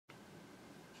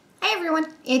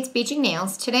everyone, it's Marianne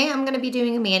Nails. Today I'm going to be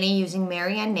doing a mani using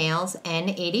Marianne Nails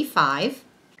n85.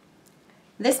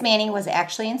 This mani was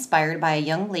actually inspired by a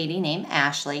young lady named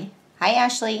Ashley. Hi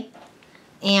Ashley.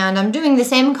 And I'm doing the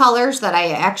same colors that I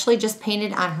actually just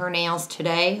painted on her nails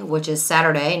today, which is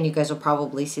Saturday, and you guys will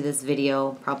probably see this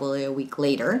video probably a week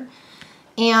later.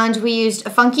 And we used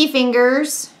Funky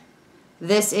Fingers.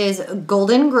 This is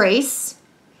Golden Grace.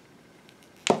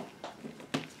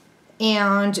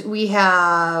 And we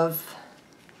have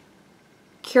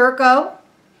Curacao.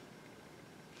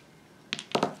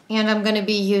 And I'm going to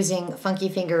be using Funky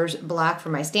Fingers Black for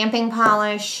my stamping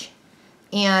polish.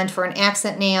 And for an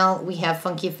accent nail, we have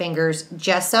Funky Fingers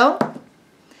Gesso.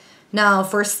 Now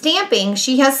for stamping,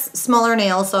 she has smaller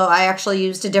nails, so I actually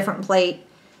used a different plate.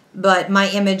 But my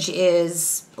image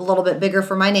is a little bit bigger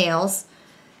for my nails.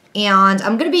 And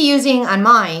I'm going to be using on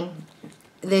mine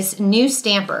this new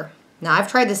stamper. Now, I've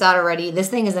tried this out already. This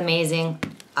thing is amazing.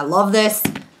 I love this.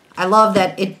 I love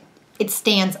that it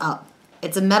stands up.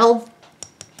 It's a metal.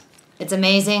 It's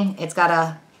amazing. It's got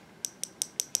a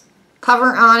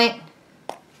cover on it.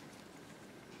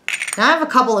 Now, I have a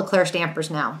couple of clear stampers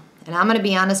now. And I'm going to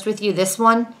be honest with you. This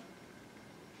one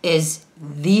is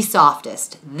the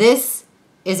softest. This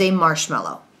is a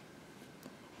marshmallow.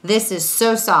 This is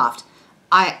so soft.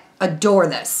 I adore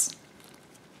this.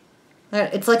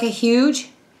 It's like a huge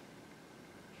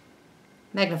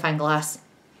magnifying glass.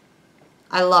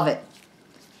 I love it.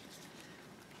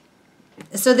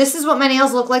 So this is what my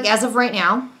nails look like as of right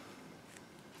now.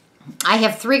 I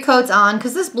have 3 coats on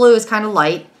because this blue is kind of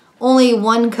light. Only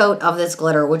 1 coat of this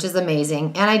glitter, which is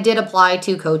amazing. And I did apply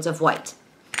 2 coats of white.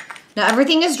 Now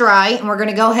everything is dry and we're going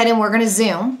to go ahead and we're going to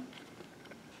zoom.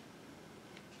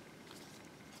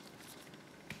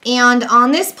 And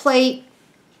on this plate,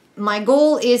 my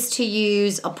goal is to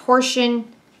use a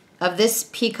portion of this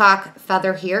peacock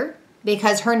feather here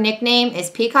because her nickname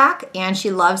is Peacock and she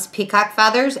loves peacock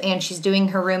feathers and she's doing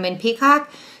her room in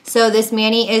peacock. So this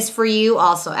mani is for you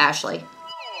also, Ashley.